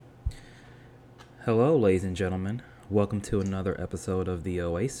Hello, ladies and gentlemen. Welcome to another episode of The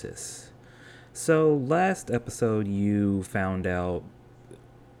Oasis. So, last episode, you found out,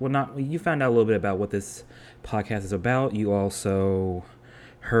 you found out a little bit about what this podcast is about. You also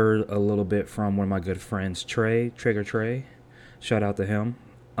heard a little bit from one of my good friends, Trigger Trey. Shout out to him.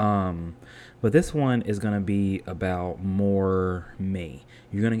 Um, but this one is going to be about more me.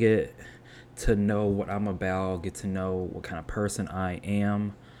 You're going to get to know what I'm about, get to know what kind of person I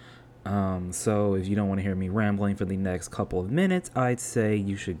am. So if you don't want to hear me rambling for the next couple of minutes, I'd say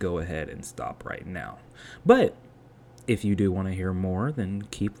you should go ahead and stop right now. But if you do want to hear more, then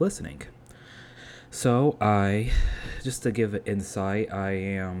keep listening. Just to give an insight, I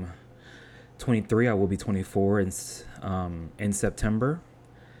am 23. I will be 24 in September.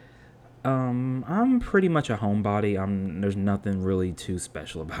 I'm pretty much a homebody. There's nothing really too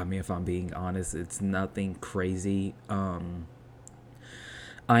special about me, if I'm being honest. It's nothing crazy.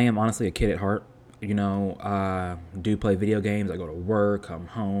 I am honestly a kid at heart. I do play video games. I go to work, come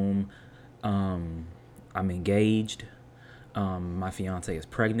home. I'm engaged. My fiance is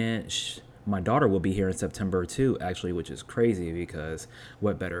pregnant. My daughter will be here in September too, actually, which is crazy because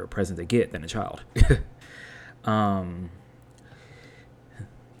what better present to get than a child? um,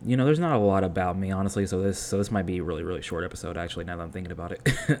 there's not a lot about me, honestly. So this might be a really really short episode, actually. Now that I'm thinking about it,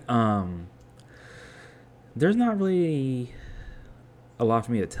 there's not really a lot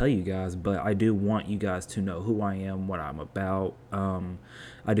for me to tell you guys, but I do want you guys to know who I am, what I'm about.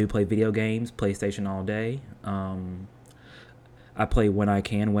 I do play video games, PlayStation all day. I play when I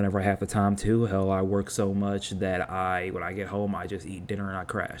can, whenever I have the time to. Hell, I work so much that when I get home, I just eat dinner and I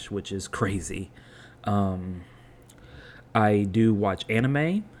crash, which is crazy. Um, I do watch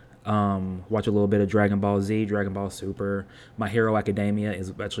anime. Watch a little bit of Dragon Ball Z, Dragon Ball Super. My Hero Academia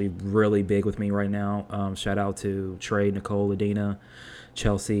is actually really big with me right now. Shout out to Trey, Nicole, Adina,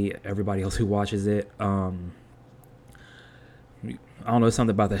 Chelsea, everybody else who watches it. I don't know,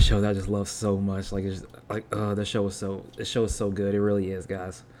 something about that show that I just love so much. The show is so good. It really is,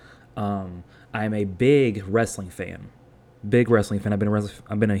 guys. I am a big wrestling fan. Big wrestling fan.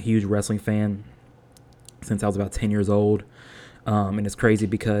 I've been a huge wrestling fan since I was about 10 years old. And it's crazy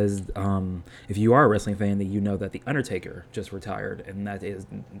because if you are a wrestling fan, then you know that the Undertaker just retired, and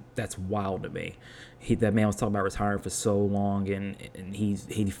that's wild to me. That man was talking about retiring for so long, and he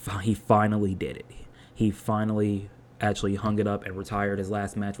finally did it. He finally actually hung it up and retired. His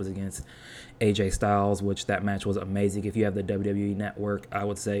last match was against AJ Styles, which that match was amazing. If you have the WWE Network, I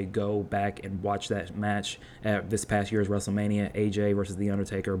would say go back and watch that match at this past year's WrestleMania, AJ versus the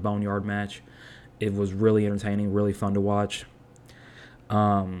Undertaker Boneyard match. It was really entertaining, really fun to watch.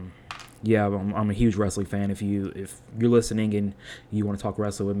 Yeah, I'm a huge wrestling fan. If you're listening and you want to talk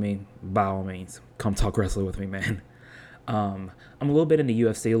wrestling with me, by all means, come talk wrestling with me, man. I'm a little bit into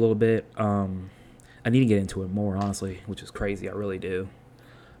UFC, a little bit. I need to get into it more, honestly, which is crazy. I really do.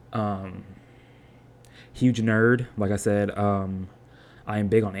 Um, Huge nerd, like I said. I am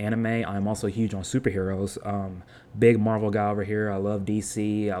big on anime. I am also huge on superheroes. Big Marvel guy over here. I love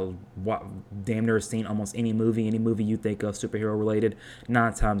DC. Damn near seen almost any movie you think of superhero related.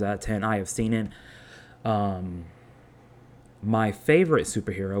 9 times out of 10, I have seen it. My favorite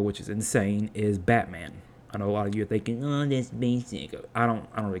superhero, which is insane, is Batman. I know a lot of you are thinking, "Oh, that's basic." I don't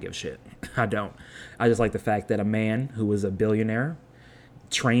really give a shit. I don't. I just like the fact that a man who was a billionaire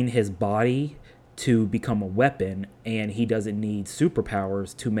trained his body to become a weapon, and he doesn't need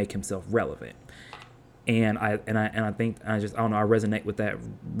superpowers to make himself relevant. And I think I don't know, I resonate with that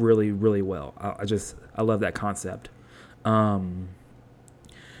really really well. I love that concept. Um,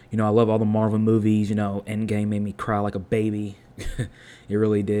 I love all the Marvel movies. Endgame made me cry like a baby. It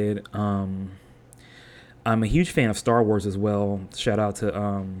really did. I'm a huge fan of Star Wars as well. Shout out to the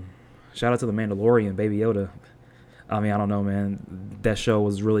Mandalorian, Baby Yoda. I mean, I don't know, man. That show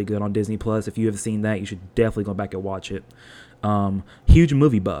was really good on Disney Plus. If you have seen that, you should definitely go back and watch it. Huge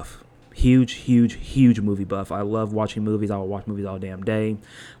movie buff. Huge movie buff. I love watching movies. I will watch movies all damn day.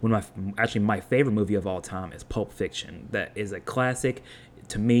 My favorite movie of all time is Pulp Fiction. That is a classic.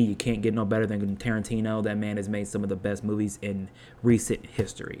 To me, you can't get no better than Tarantino. That man has made some of the best movies in recent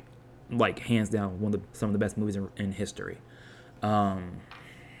history, like hands down, some of the best movies in history. Um,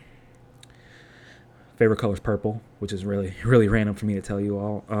 Favorite color is purple, which is really really random for me to tell you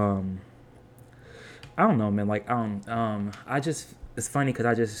all. I don't know, man. I just it's funny because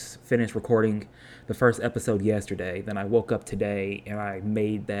I just finished recording the first episode yesterday. Then I woke up today and I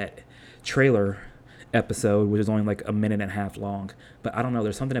made that trailer episode, which is only like a minute and a half long. But I don't know.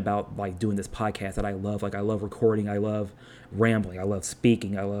 There's something about like doing this podcast that I love. Like I love recording. I love rambling. I love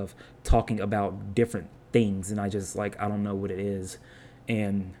speaking. I love talking about different things. And I just I don't know what it is.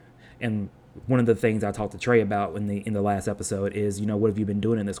 And one of the things I talked to Trey about in the last episode is, what have you been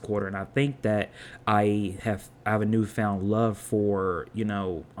doing in this quarter? And I think that I have a newfound love for,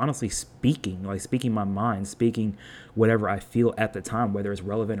 honestly speaking, like speaking my mind, speaking whatever I feel at the time, whether it's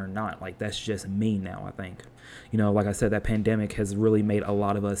relevant or not. Like that's just me now, I think. Like I said, that pandemic has really made a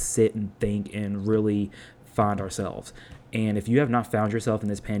lot of us sit and think and really find ourselves. And if you have not found yourself in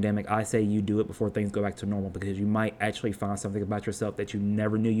this pandemic, I say you do it before things go back to normal, because you might actually find something about yourself that you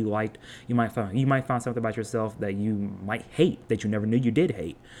never knew you liked. You might find something about yourself that you might hate, that you never knew you did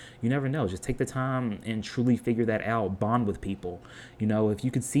hate. You never know. Just take the time and truly figure that out. Bond with people. If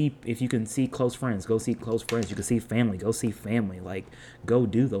you can see close friends, go see close friends. You can see family, go see family. Like, go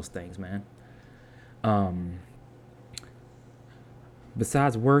do those things, man.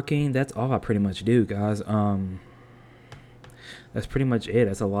 Besides working, that's all I pretty much do, guys. That's pretty much it.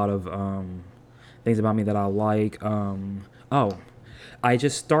 That's a lot of things about me that I like. Oh, I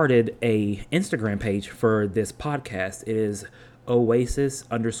just started a Instagram page for this podcast. It is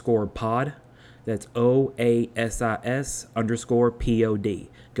Oasis_pod. That's OASIS_POD.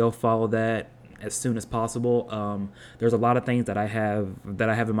 Go follow that as soon as possible. There's a lot of things that I have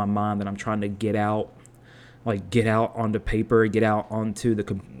in my mind that I'm trying to get out onto paper, get out onto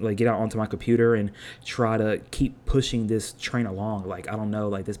my computer, and try to keep pushing this train along. Like, I don't know,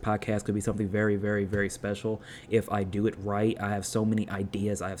 like this podcast could be something very, very, very special if I do it right. I have so many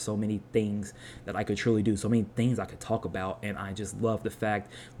ideas. I have so many things that I could truly do, so many things I could talk about, and I just love the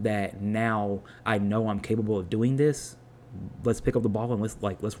fact that now I know I'm capable of doing this. Let's pick up the ball and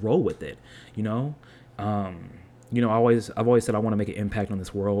let's roll with it. You know. I've always said I want to make an impact on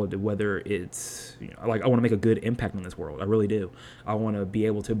this world, whether it's, I want to make a good impact on this world. I really do. I want to be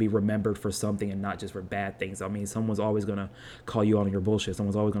able to be remembered for something and not just for bad things. I mean, someone's always going to call you out on your bullshit.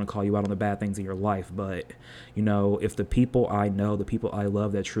 Someone's always going to call you out on the bad things in your life. But, if the people I know, the people I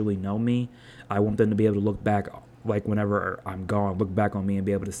love that truly know me, I want them to be able to look back, like whenever I'm gone, look back on me and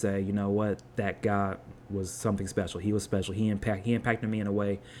be able to say, you know what, that guy was something special. He was special. He impacted me in a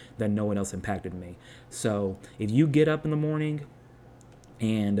way that no one else impacted me. So if you get up in the morning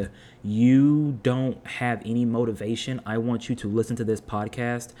and you don't have any motivation, I want you to listen to this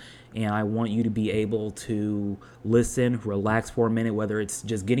podcast, and I want you to be able to listen, relax for a minute, whether it's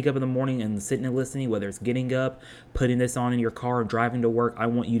just getting up in the morning and sitting and listening, whether it's getting up, putting this on in your car, driving to work. I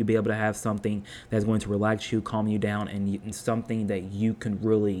want you to be able to have something that's going to relax you, calm you down, and something that you can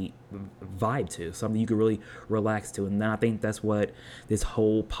really vibe to, something you can really relax to. And then I think that's what this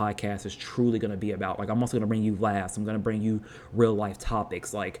whole podcast is truly going to be about. Like, I'm also going to bring you laughs. I'm going to bring you real life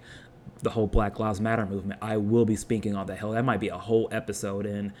topics, like the whole Black Lives Matter movement. I will be speaking on that. Hell, that might be a whole episode,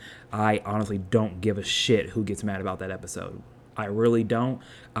 and I honestly don't give a shit who gets mad about that episode. I really don't.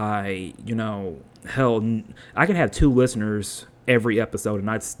 Hell, I could have 2 listeners every episode, and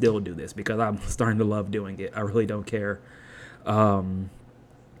I'd still do this because I'm starting to love doing it. I really don't care.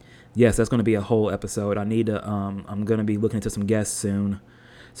 Yes, that's going to be a whole episode. I'm going to be looking into some guests soon.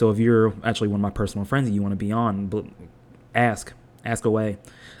 So if you're actually one of my personal friends and you want to be on, ask away.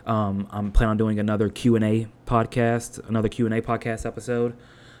 I'm planning on doing another Q&A podcast episode.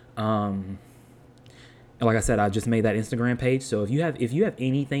 And like I said, I just made that Instagram page. So if you have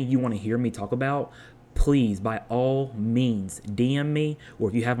anything you want to hear me talk about, please, by all means, DM me. Or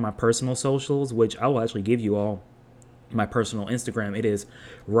if you have my personal socials, which I will actually give you all my personal Instagram, it is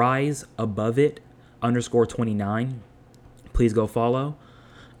riseaboveit_29. Please go follow.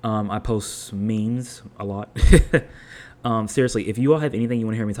 I post memes a lot. Seriously, if you all have anything you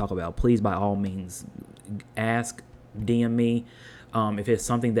want to hear me talk about, please, by all means, ask, DM me. If it's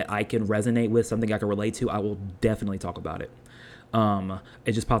something that I can resonate with, something I can relate to, I will definitely talk about it.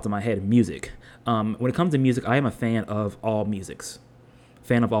 It just popped in my head, music. When it comes to music, I am a fan of all musics.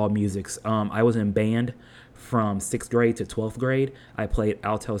 I was in band from 6th grade to 12th grade. I played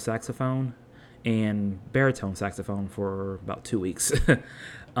alto saxophone and baritone saxophone for about 2 weeks.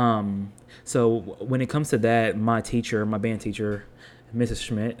 So when it comes to that, my band teacher, Mrs.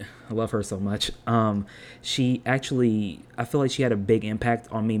 Schmidt, I love her so much. She actually, I feel like she had a big impact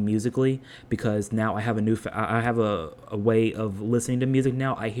on me musically, because now I have a way of listening to music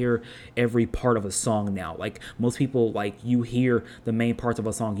now. I hear every part of a song now. Like most people, like you hear the main parts of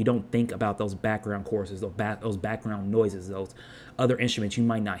a song, you don't think about those background choruses, those background noises, those other instruments you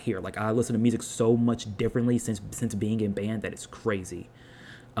might not hear. Like I listen to music so much differently since being in band that it's crazy.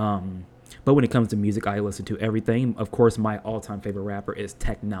 But when it comes to music, I listen to everything. Of course, my all-time favorite rapper is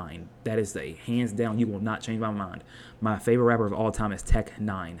Tech N9ne. That is a hands down, you will not change my mind. My favorite rapper of all time is Tech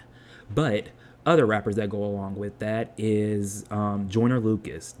N9ne. But other rappers that go along with that is Joyner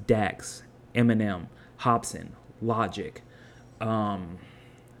Lucas, Dax, Eminem, Hopsin, Logic,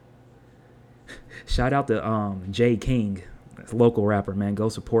 Shout out to Jay King, local rapper, man. Go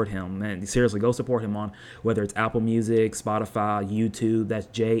support him, man. Seriously, go support him on whether it's Apple Music, Spotify, YouTube. That's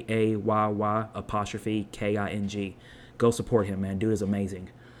JAYY apostrophe KING. Go support him, man. Dude is amazing.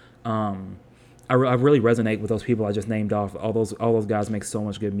 I really resonate with those people I just named off. All those guys make so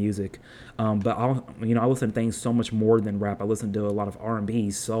much good music. But I listen to things so much more than rap. I listen to a lot of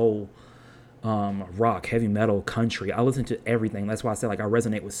R&B, soul, rock, heavy metal, country. I listen to everything. That's why I say like I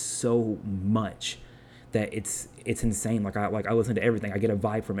resonate with so much that it's insane. Like I listen to everything. I get a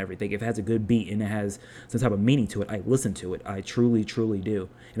vibe from everything. If it has a good beat and it has some type of meaning to it, I listen to it. I truly, truly do.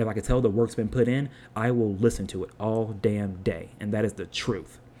 And if I can tell the work's been put in, I will listen to it all damn day. And that is the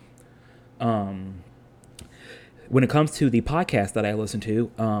truth. When it comes to the podcast that I listen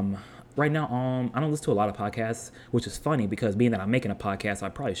to, right now, I don't listen to a lot of podcasts, which is funny because being that I'm making a podcast, I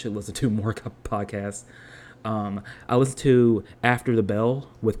probably should listen to more podcasts. I listen to After the Bell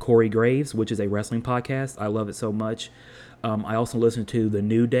with Corey Graves, which is a wrestling podcast. I love it so much. I also listen to The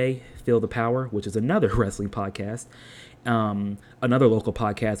New Day, Feel the Power, which is another wrestling podcast. Another local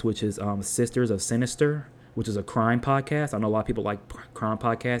podcast, which is Sisters of Sinister, which is a crime podcast. I know a lot of people like crime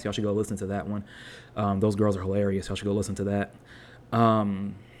podcasts. Y'all should go listen to that one. Those girls are hilarious. Y'all should go listen to that. I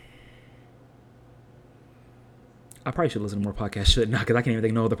probably should listen to more podcasts, shouldn't I? Because I can't even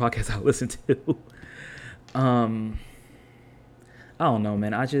think of no other podcasts I listen to. I don't know,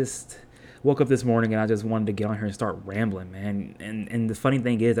 man. I just woke up this morning and I just wanted to get on here and start rambling, man. And the funny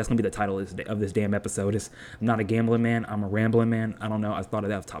thing is, that's going to be the title of this damn episode. Is I'm not a gambling man. I'm a rambling man. I don't know. I thought of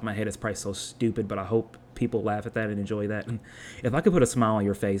that off the top of my head. It's probably so stupid, but I hope people laugh at that and enjoy that. And if I could put a smile on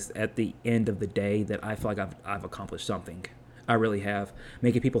your face at the end of the day, that I feel like I've accomplished something. I really have.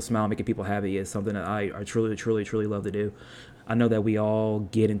 Making people smile, making people happy is something that I truly, truly, truly love to do. I know that we all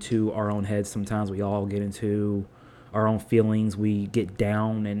get into our own heads sometimes. We all get into our own feelings. We get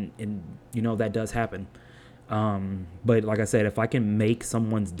down, and that does happen. But like I said, if I can make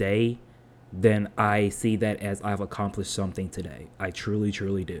someone's day, then I see that as I've accomplished something today. I truly,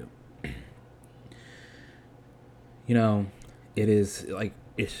 truly do. It is like,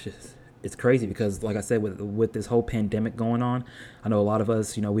 it's crazy because, like I said, with this whole pandemic going on, I know a lot of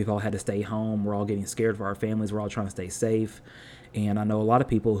us, we've all had to stay home. We're all getting scared for our families. We're all trying to stay safe. And I know a lot of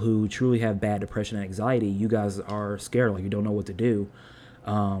people who truly have bad depression and anxiety. You guys are scared, like you don't know what to do.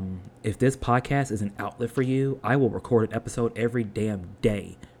 If this podcast is an outlet for you, I will record an episode every damn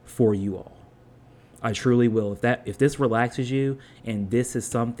day for you all. I truly will. If this relaxes you and this is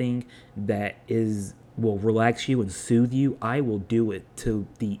something that will relax you and soothe you, I will do it to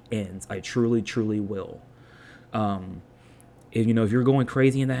the ends. I truly, truly will. If you're going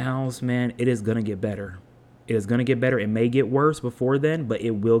crazy in the house, man, it is gonna get better. It is gonna get better. It may get worse before then, but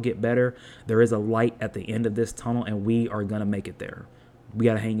it will get better. There is a light at the end of this tunnel, and we are gonna make it there. We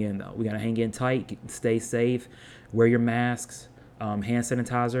gotta hang in though. We gotta hang in tight. Stay safe. Wear your masks. Hand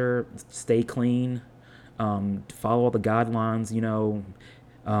sanitizer. Stay clean. Follow all the guidelines.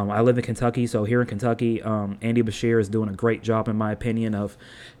 I live in Kentucky, so here in Kentucky, Andy Beshear is doing a great job, in my opinion, of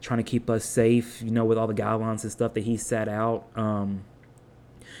trying to keep us safe, with all the guidelines and stuff that he set out.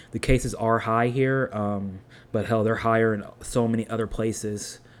 The cases are high here, but hell, they're higher in so many other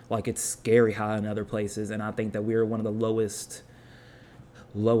places. Like, it's scary high in other places, and I think that we're one of the lowest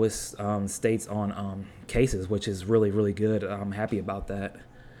states on cases, which is really, really good. I'm happy about that.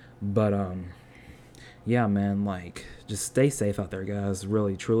 But yeah, man, like, just stay safe out there, guys.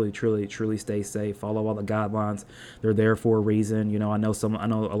 Really, truly, truly, truly stay safe. Follow all the guidelines. They're there for a reason. I know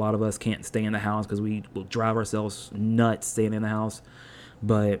a lot of us can't stay in the house because we will drive ourselves nuts staying in the house.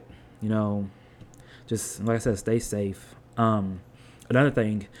 But, just like I said, stay safe. Another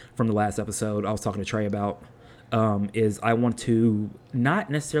thing from the last episode I was talking to Trey about is I want to not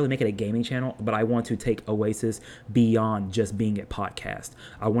necessarily make it a gaming channel, but I want to take Oasis beyond just being a podcast.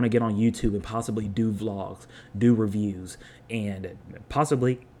 I want to get on YouTube and possibly do vlogs, do reviews, and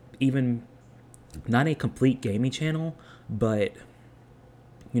possibly even not a complete gaming channel, but,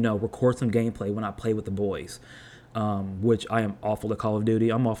 record some gameplay when I play with the boys. Which I am awful at Call of Duty.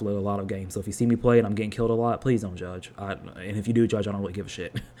 I'm awful at a lot of games. So if you see me play and I'm getting killed a lot, please don't judge. And if you do judge, I don't really give a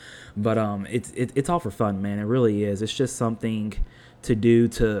shit. But it's all for fun, man. It really is. It's just something to do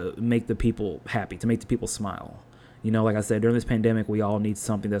to make the people happy, to make the people smile. Like I said, during this pandemic, we all need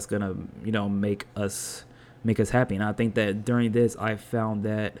something that's gonna, make us happy. And I think that during this, I found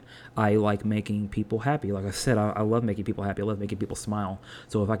that I like making people happy. Like I said, I love making people happy. I love making people smile.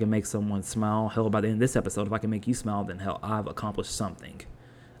 So if I can make someone smile, hell, by the end of this episode, if I can make you smile, then hell, I've accomplished something.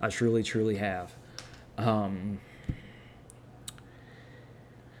 I truly, truly have. I'm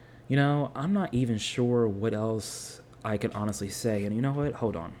not even sure what else I can honestly say. And you know what?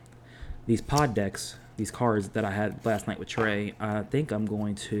 Hold on. these pod decks, these cards that I had last night with Trey. I think I'm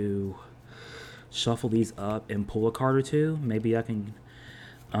going to shuffle these up and pull a card or two. Maybe I can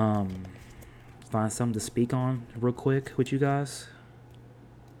find something to speak on real quick with you guys.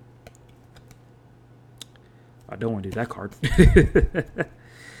 I don't want to do that card.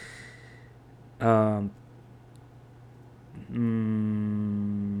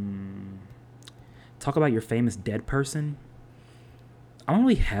 Talk about your famous dead person. I don't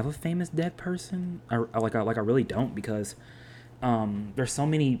really have a famous dead person. I really don't, because there's so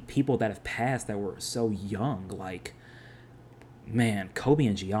many people that have passed that were so young. Like, man, Kobe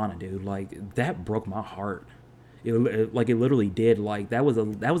and Gianna, dude, like that broke my heart. It literally did. Like that was a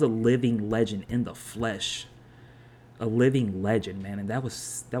living legend in the flesh, a living legend, man, and that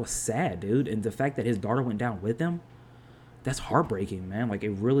was sad, dude. And the fact that his daughter went down with him, that's heartbreaking, man. Like it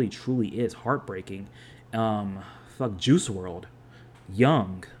really truly is heartbreaking. Fuck Juice World,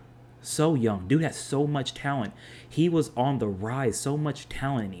 young, so young, dude has so much talent. He was on the rise, so much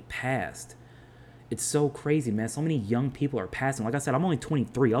talent, and he passed. It's so crazy, man. So many young people are passing. Like I said, I'm only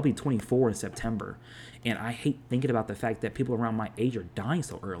 23. I'll be 24 in September. And I hate thinking about the fact that people around my age are dying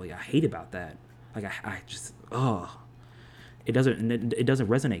so early. I hate about that. Like, I just, it doesn't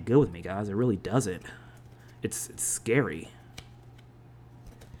resonate good with me, guys. It really doesn't. It's scary.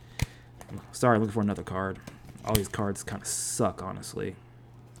 Sorry, looking for another card. All these cards kind of suck, honestly.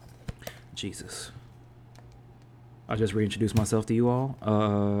 Jesus. I just reintroduced myself to you all.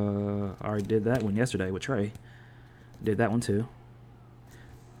 I already did that one yesterday with Trey. Did that one too.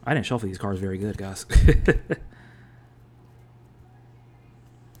 I didn't shuffle these cards very good, guys.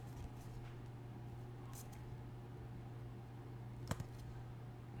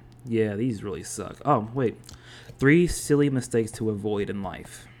 Yeah, these really suck. Oh, wait. 3 silly mistakes to avoid in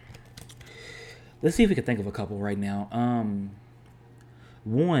life. Let's see if we can think of a couple right now.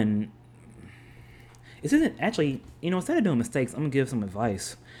 One, this isn't actually, instead of doing mistakes, I'm going to give some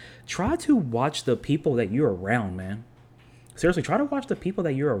advice. Try to watch the people that you're around, man. Seriously, try to watch the people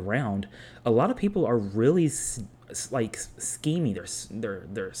that you're around. A lot of people are really like scheming.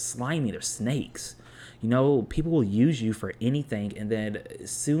 They're slimy. They're snakes. People will use you for anything, and then as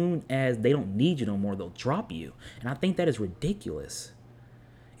soon as they don't need you no more, they'll drop you. And I think that is ridiculous.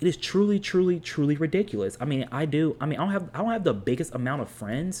 It is truly, truly, truly ridiculous. I don't have the biggest amount of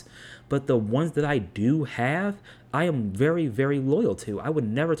friends, but the ones that I do have, I am very, very loyal to. I would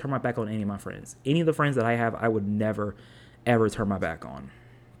never turn my back on any of my friends. Any of the friends that I have, I would never, ever turn my back on.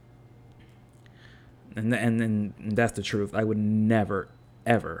 And that's the truth. I would never,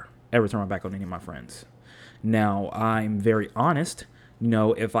 ever, ever turn my back on any of my friends. Now, I'm very honest.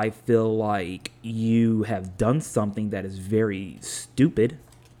 If I feel like you have done something that is very stupid,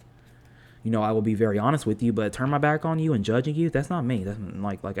 I will be very honest with you, but turn my back on you and judging you, that's not me. That's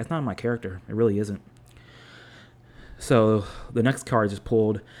that's not my character. It really isn't. So the next card just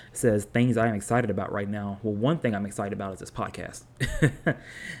pulled says things I am excited about right now. Well, one thing I'm excited about is this podcast.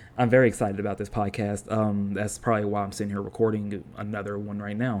 I'm very excited about this podcast. That's probably why I'm sitting here recording another one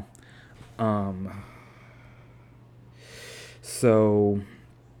right now. So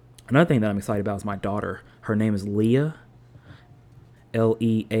another thing that I'm excited about is my daughter. Her name is Leah.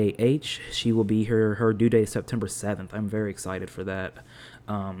 Leah. She will be here. Her due date is September 7th. I'm very excited for that.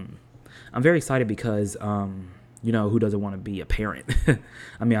 I'm very excited because, who doesn't want to be a parent?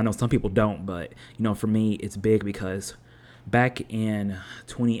 I know some people don't, but, for me, it's big because back in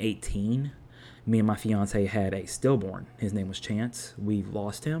 2018, me and my fiance had a stillborn. His name was Chance. We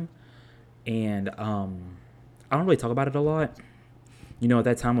lost him. And I don't really talk about it a lot. At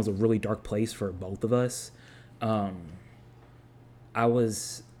that time, it was a really dark place for both of us. I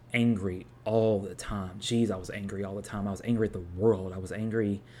was angry all the time. Jeez, I was angry all the time. I was angry at the world. I was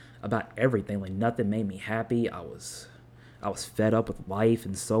angry about everything. Like nothing made me happy. I was fed up with life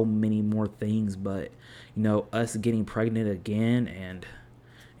and so many more things. But, us getting pregnant again and,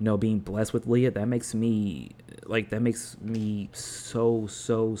 being blessed with Leah, that makes me so,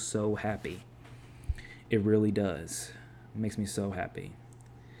 so, so happy. It really does. It makes me so happy.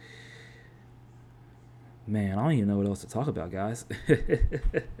 Man, I don't even know what else to talk about, guys.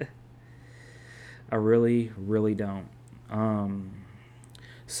 I really, really don't.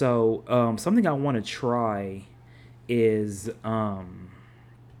 So something I want to try is I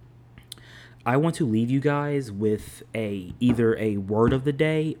want to leave you guys with either a word of the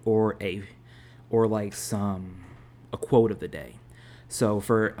day or a quote of the day. So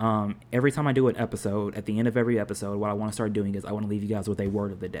for every time I do an episode, at the end of every episode, what I want to start doing is I want to leave you guys with a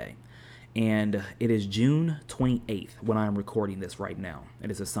word of the day. And it is June 28th when I'm recording this right now.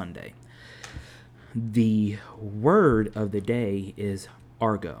 It is a Sunday. The word of the day is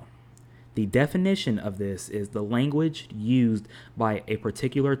Argo. The definition of this is the language used by a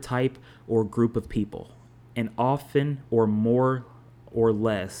particular type or group of people, and often or more or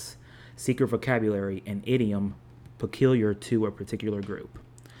less secret vocabulary and idiom peculiar to a particular group.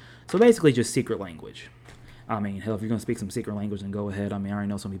 So basically just secret language. I mean, hell, if you're going to speak some secret language, then go ahead. I mean, I already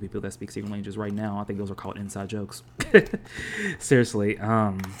know so many people that speak secret languages right now. I think those are called inside jokes. Seriously.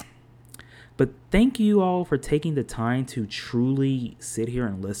 But thank you all for taking the time to truly sit here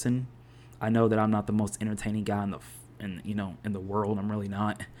and listen. I know that I'm not the most entertaining guy in the world. I'm really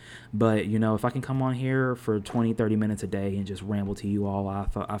not. But, if I can come on here for 20, 30 minutes a day and just ramble to you all,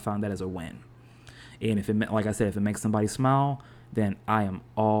 I found that as a win. And if it makes somebody smile, then I am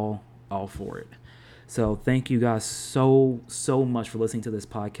all for it. So thank you guys so much for listening to this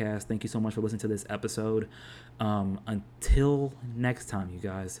podcast. Thank you so much for listening to this episode. Until next time, you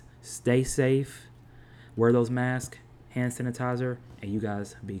guys, stay safe, wear those masks, hand sanitizer, and you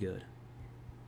guys be good.